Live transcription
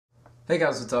Hey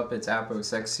guys, what's up? It's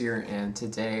AppOSX here, and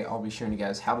today I'll be showing you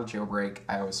guys how to jailbreak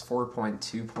iOS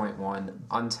 4.2.1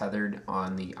 untethered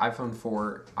on the iPhone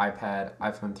 4, iPad,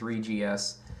 iPhone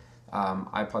 3GS,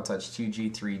 iPod Touch 2G,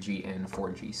 3G, and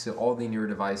 4G. So all the newer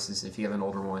devices, if you have an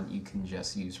older one, you can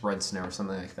just use Red Snow or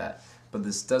something like that. But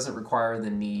this doesn't require the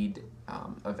need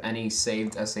of any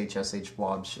saved SSH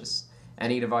blobs. Just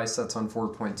any device that's on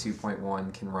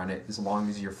 4.2.1 can run it as long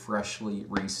as you're freshly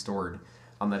restored.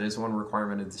 That is one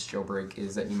requirement of this jailbreak,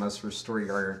 is that you must restore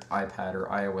your iPad or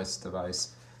iOS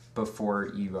device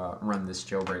before you run this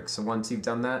jailbreak. So once you've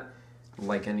done that,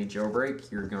 like any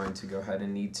jailbreak, you're going to go ahead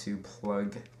and need to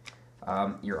plug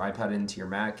your iPad into your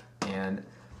Mac. And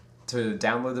to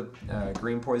download the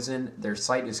Greenpois0n, their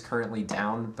site is currently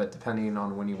down, but depending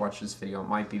on when you watch this video, it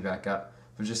might be back up.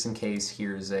 But just in case,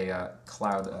 here's a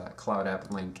cloud app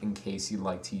link in case you'd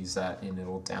like to use that, and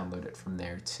it'll download it from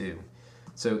there too.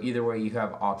 So either way, you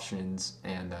have options,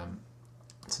 and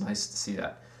it's nice to see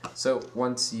that. So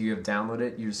once you have downloaded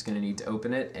it, you're just going to need to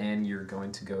open it, and you're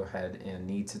going to go ahead and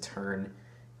need to turn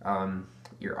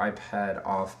your iPad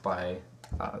off by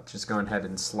just going ahead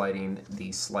and sliding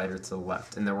the slider to the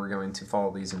left. And then we're going to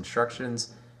follow these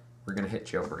instructions. We're going to hit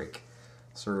jailbreak.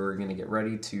 So we're going to get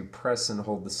ready to press and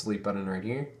hold the sleep button right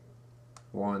here.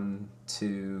 1,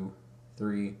 2,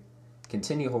 3.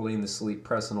 Continue holding the sleep,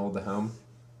 press and hold the home.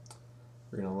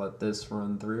 We're going to let this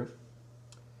run through.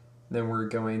 Then we're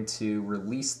going to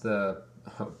release the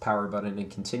power button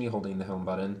and continue holding the home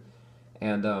button.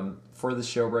 And for this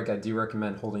jailbreak, I do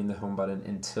recommend holding the home button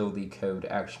until the code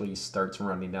actually starts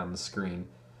running down the screen,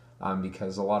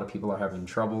 because a lot of people are having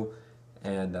trouble.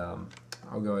 And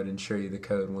I'll go ahead and show you the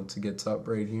code once it gets up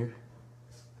right here.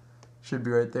 Should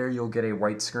be right there. You'll get a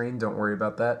white screen. Don't worry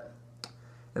about that.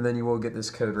 And then you will get this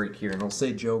code right here, and it'll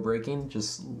say jailbreaking.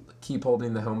 Just keep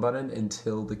holding the home button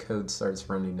until the code starts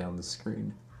running down the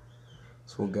screen.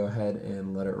 So we'll go ahead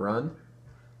and let it run.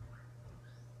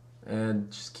 And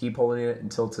just keep holding it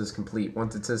until it says complete.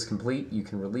 Once it says complete, you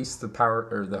can release the power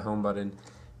or the home button,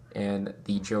 and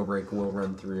the jailbreak will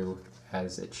run through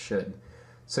as it should.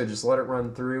 So just let it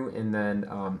run through, and then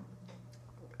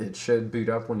it should boot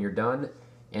up when you're done,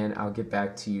 and I'll get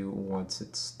back to you once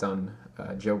it's done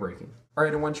jailbreaking.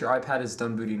 Alright, and once your iPad is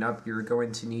done booting up, you're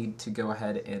going to need to go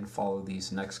ahead and follow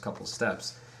these next couple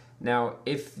steps. Now,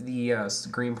 if the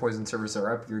Greenpois0n servers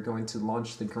are up, you're going to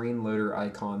launch the green loader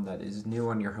icon that is new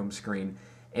on your home screen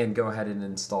and go ahead and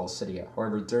install Cydia.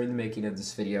 However, during the making of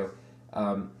this video,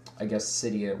 I guess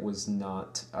Cydia was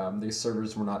not, the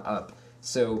servers were not up.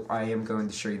 So I am going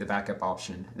to show you the backup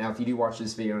option. Now, if you do watch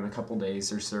this video in a couple days,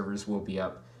 their servers will be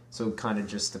up. So it kind of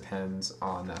just depends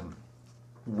on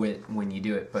when you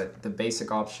do it, but the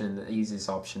basic option, the easiest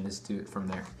option, is to do it from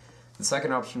there. The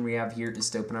second option we have here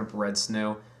is to open up Red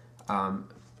Snow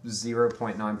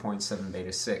 0.9.7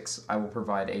 beta 6. I will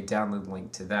provide a download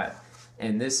link to that,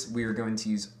 and this we are going to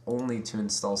use only to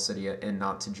install Cydia and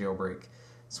not to jailbreak.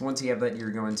 So once you have that,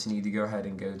 you're going to need to go ahead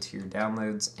and go to your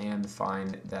downloads and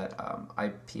find that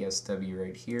IPSW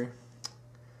right here.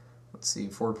 Let's see,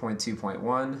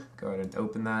 4.2.1, go ahead and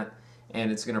open that, and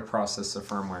it's going to process the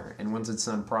firmware. And once it's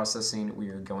done processing, we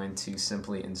are going to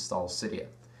simply install Cydia.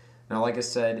 Now, like I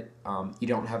said, you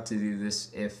don't have to do this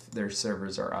if their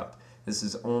servers are up. This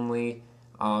is only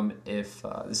if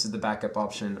this is the backup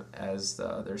option as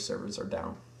their servers are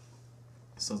down.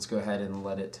 So let's go ahead and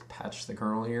let it patch the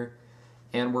kernel here.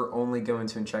 And we're only going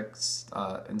to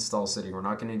install Cydia. We're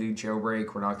not going to do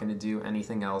jailbreak. We're not going to do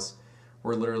anything else.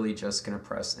 We're literally just going to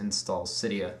press install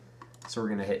Cydia. So we're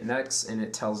going to hit next, and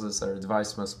it tells us that our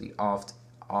device must be off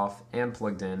and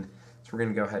plugged in. So we're going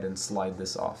to go ahead and slide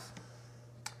this off.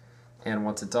 And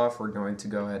once it's off, we're going to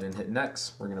go ahead and hit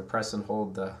next. We're going to press and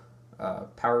hold the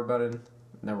power button.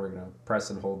 Then we're going to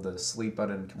press and hold the sleep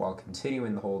button while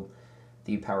continuing to hold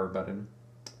the power button.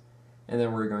 And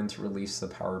then we're going to release the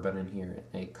power button here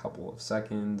in a couple of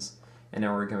seconds. And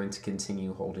now we're going to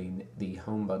continue holding the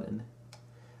home button.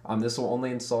 This will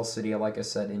only install Cydia, like I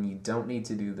said, and you don't need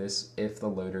to do this if the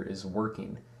loader is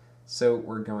working. So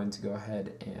we're going to go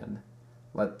ahead and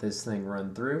let this thing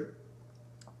run through.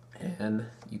 And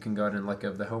you can go ahead and let go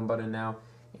of the home button now,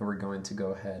 and we're going to go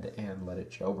ahead and let it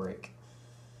jailbreak.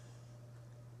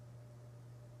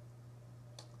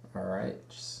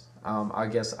 Alright, I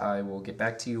guess I will get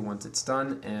back to you once it's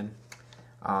done, and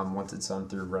once it's done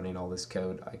through running all this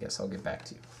code, I guess I'll get back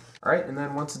to you. Alright, and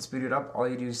then once it's booted up, all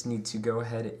you do is need to go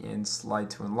ahead and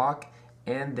slide to unlock,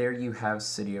 and there you have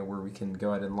Cydia, where we can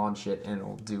go ahead and launch it, and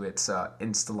it'll do its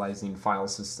installizing file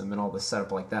system and all the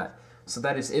setup like that. So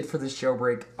that is it for this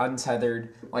jailbreak,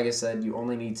 untethered. Like I said, you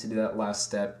only need to do that last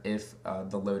step if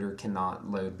the loader cannot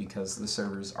load because the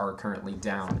servers are currently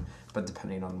down, but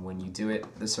depending on when you do it,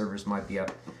 the servers might be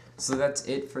up. So that's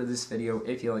it for this video.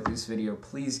 If you like this video,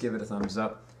 please give it a thumbs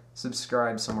up,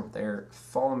 subscribe somewhere up there,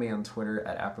 follow me on Twitter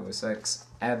at AppOSX,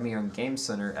 add me on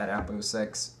Gamecenter at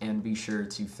AppOSX, and be sure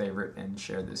to favorite and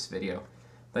share this video.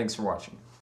 Thanks for watching.